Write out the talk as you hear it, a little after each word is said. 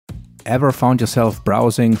Ever found yourself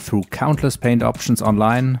browsing through countless paint options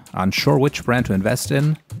online, unsure which brand to invest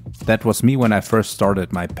in? That was me when I first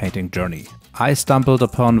started my painting journey. I stumbled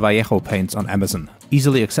upon Vallejo paints on Amazon,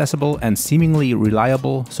 easily accessible and seemingly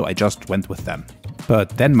reliable, so I just went with them.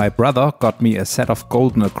 But then my brother got me a set of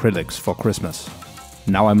golden acrylics for Christmas.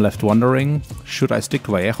 Now I'm left wondering, should I stick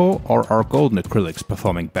to Vallejo or are golden acrylics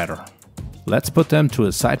performing better? Let's put them to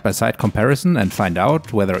a side-by-side comparison and find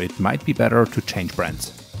out whether it might be better to change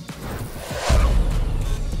brands.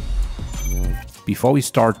 Before we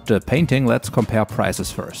start the painting, let's compare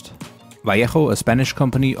prices first. Vallejo, a Spanish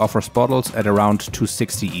company, offers bottles at around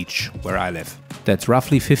 260 each, where I live. That's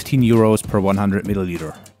roughly 15 euros per 100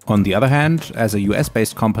 milliliter. On the other hand, as a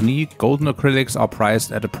US-based company, golden acrylics are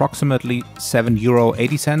priced at approximately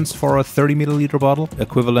 €7.80 for a 30 milliliter bottle,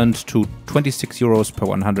 equivalent to 26 euros per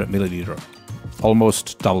 100 milliliter.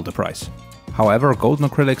 Almost double the price. However, golden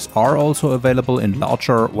acrylics are also available in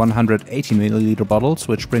larger 180 milliliter bottles,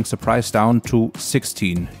 which brings the price down to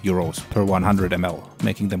 16 euros per 100 ml,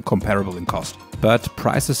 making them comparable in cost. But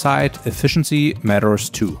price aside, efficiency matters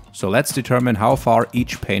too. So let's determine how far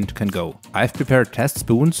each paint can go. I've prepared test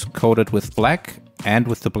spoons coated with black and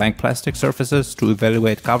with the blank plastic surfaces to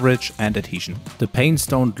evaluate coverage and adhesion. The paints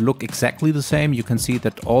don't look exactly the same. You can see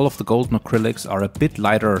that all of the golden acrylics are a bit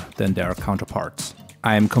lighter than their counterparts.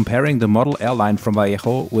 I am comparing the Model Air line from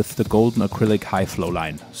Vallejo with the golden acrylic high flow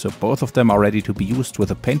line, so both of them are ready to be used with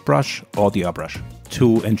a paintbrush or the airbrush.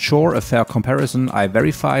 To ensure a fair comparison, I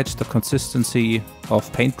verified the consistency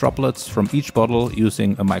of paint droplets from each bottle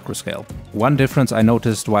using a microscale. One difference I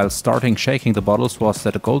noticed while starting shaking the bottles was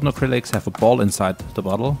that the golden acrylics have a ball inside the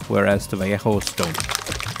bottle, whereas the Vallejos don't.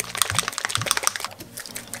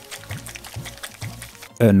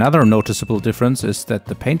 Another noticeable difference is that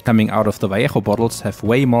the paint coming out of the Vallejo bottles have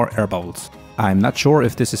way more air bubbles. I'm not sure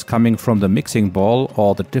if this is coming from the mixing ball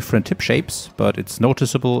or the different tip shapes, but it's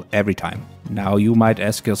noticeable every time. Now you might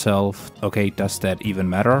ask yourself, okay, does that even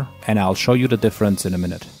matter? And I'll show you the difference in a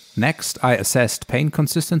minute. Next, I assessed paint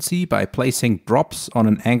consistency by placing drops on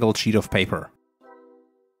an angled sheet of paper.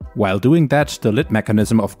 While doing that, the lid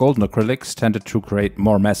mechanism of golden acrylics tended to create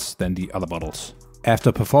more mess than the other bottles.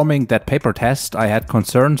 After performing that paper test, I had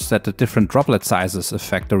concerns that the different droplet sizes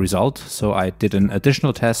affect the result, so I did an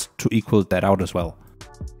additional test to equal that out as well.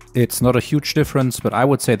 It's not a huge difference, but I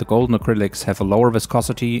would say the golden acrylics have a lower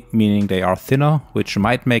viscosity, meaning they are thinner, which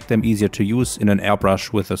might make them easier to use in an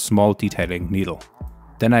airbrush with a small detailing needle.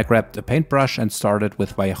 Then I grabbed a paintbrush and started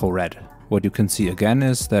with Vallejo Red. What you can see again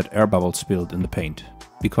is that air bubbles spilled in the paint.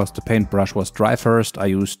 Because the paintbrush was dry first, I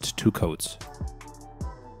used 2 coats.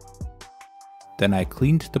 Then I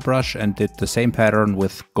cleaned the brush and did the same pattern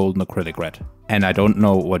with golden acrylic red. And I don't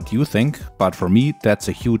know what you think, but for me that's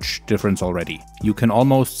a huge difference already. You can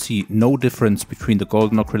almost see no difference between the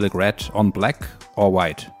golden acrylic red on black or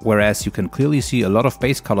white, whereas you can clearly see a lot of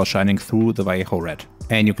base color shining through the Vallejo red.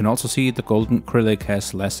 And you can also see the golden acrylic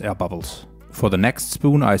has less air bubbles. For the next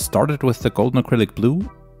spoon I started with the golden acrylic blue,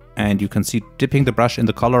 and you can see dipping the brush in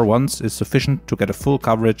the color once is sufficient to get a full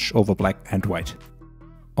coverage over black and white.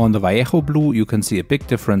 On the Vallejo blue you can see a big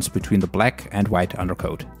difference between the black and white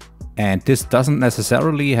undercoat. And this doesn't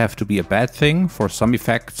necessarily have to be a bad thing. For some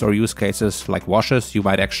effects or use cases like washes you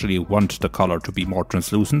might actually want the color to be more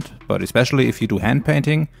translucent, but especially if you do hand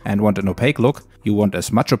painting and want an opaque look, you want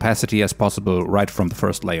as much opacity as possible right from the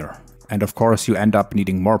first layer. And of course you end up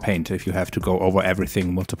needing more paint if you have to go over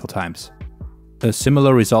everything multiple times. A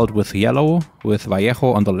similar result with yellow, with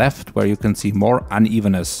Vallejo on the left, where you can see more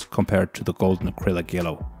unevenness compared to the golden acrylic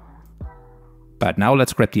yellow. But now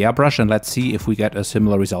let's grab the airbrush and let's see if we get a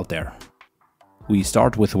similar result there. We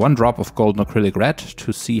start with 1 drop of golden acrylic red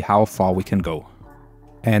to see how far we can go.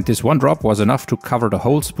 And this 1 drop was enough to cover the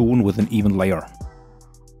whole spoon with an even layer.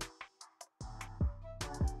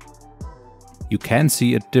 You can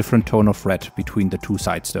see a different tone of red between the 2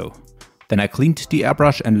 sides though. Then I cleaned the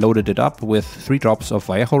airbrush and loaded it up with 3 drops of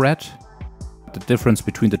Vallejo red. The difference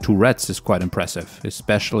between the 2 reds is quite impressive,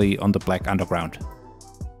 especially on the black underground.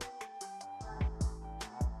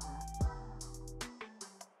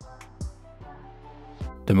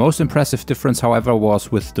 The most impressive difference, however, was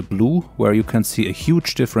with the blue, where you can see a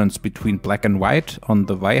huge difference between black and white on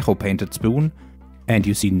the Vallejo painted spoon, and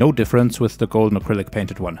you see no difference with the golden acrylic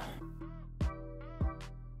painted one.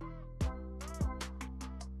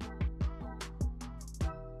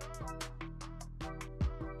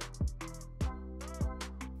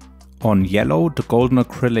 On yellow, the golden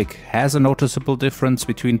acrylic has a noticeable difference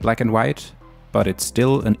between black and white, but it's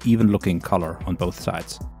still an even looking color on both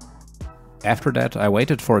sides. After that, I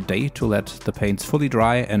waited for a day to let the paints fully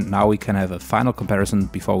dry, and now we can have a final comparison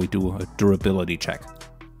before we do a durability check.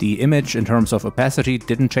 The image in terms of opacity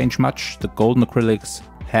didn't change much. The golden acrylics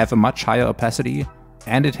have a much higher opacity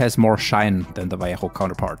and it has more shine than the Vallejo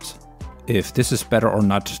counterparts. If this is better or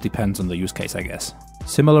not depends on the use case, I guess.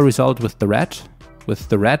 Similar result with the red. With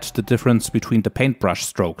the red, the difference between the paintbrush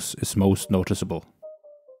strokes is most noticeable.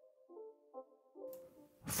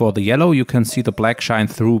 For the yellow, you can see the black shine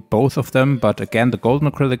through both of them, but again the golden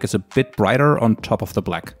acrylic is a bit brighter on top of the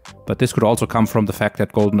black. But this could also come from the fact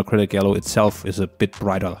that golden acrylic yellow itself is a bit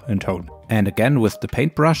brighter in tone. And again with the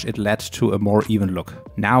paintbrush it led to a more even look.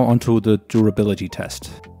 Now onto the durability test.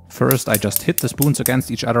 First I just hit the spoons against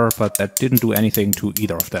each other, but that didn't do anything to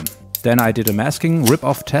either of them. Then I did a masking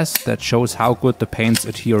rip-off test that shows how good the paints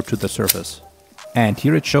adhere to the surface. And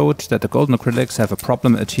here it showed that the golden acrylics have a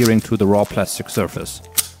problem adhering to the raw plastic surface,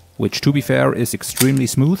 which to be fair is extremely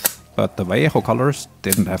smooth, but the Vallejo colors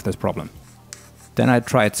didn't have this problem. Then I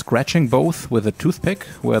tried scratching both with a toothpick,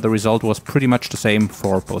 where the result was pretty much the same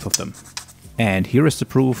for both of them. And here is the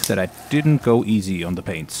proof that I didn't go easy on the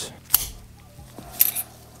paints.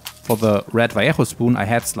 For the red Vallejo spoon I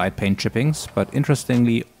had slight paint chippings, but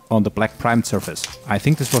interestingly on the black primed surface. I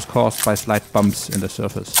think this was caused by slight bumps in the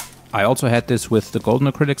surface. I also had this with the golden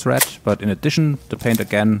acrylics red, but in addition the paint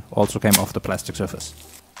again also came off the plastic surface.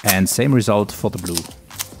 And same result for the blue.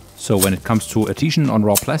 So when it comes to adhesion on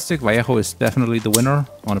raw plastic, Vallejo is definitely the winner.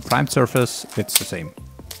 On a primed surface it's the same.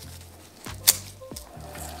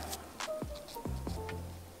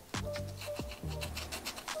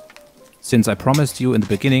 Since I promised you in the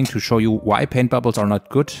beginning to show you why paint bubbles are not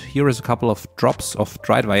good, here is a couple of drops of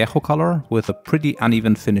dried Vallejo color with a pretty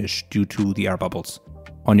uneven finish due to the air bubbles.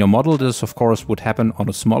 On your model this of course would happen on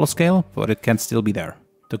a smaller scale, but it can still be there.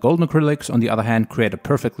 The golden acrylics on the other hand create a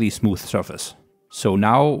perfectly smooth surface. So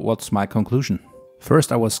now what's my conclusion?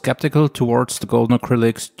 First I was skeptical towards the golden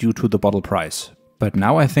acrylics due to the bottle price. But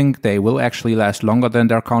now I think they will actually last longer than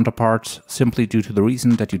their counterparts, simply due to the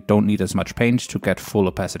reason that you don't need as much paint to get full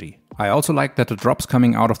opacity. I also like that the drops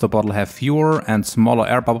coming out of the bottle have fewer and smaller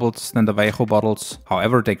air bubbles than the Vallejo bottles,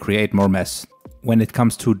 however they create more mess. When it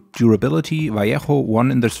comes to durability, Vallejo won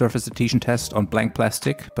in the surface adhesion test on blank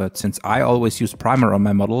plastic, but since I always use primer on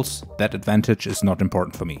my models, that advantage is not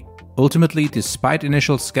important for me. Ultimately, despite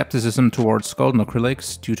initial skepticism towards golden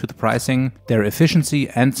acrylics due to the pricing, their efficiency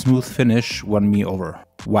and smooth finish won me over.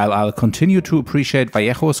 While I'll continue to appreciate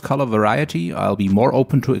Vallejo's color variety, I'll be more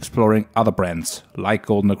open to exploring other brands, like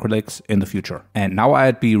golden acrylics, in the future. And now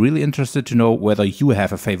I'd be really interested to know whether you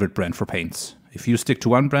have a favorite brand for paints. If you stick to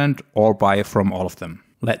one brand or buy from all of them.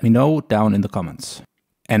 Let me know down in the comments.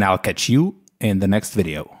 And I'll catch you in the next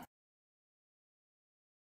video.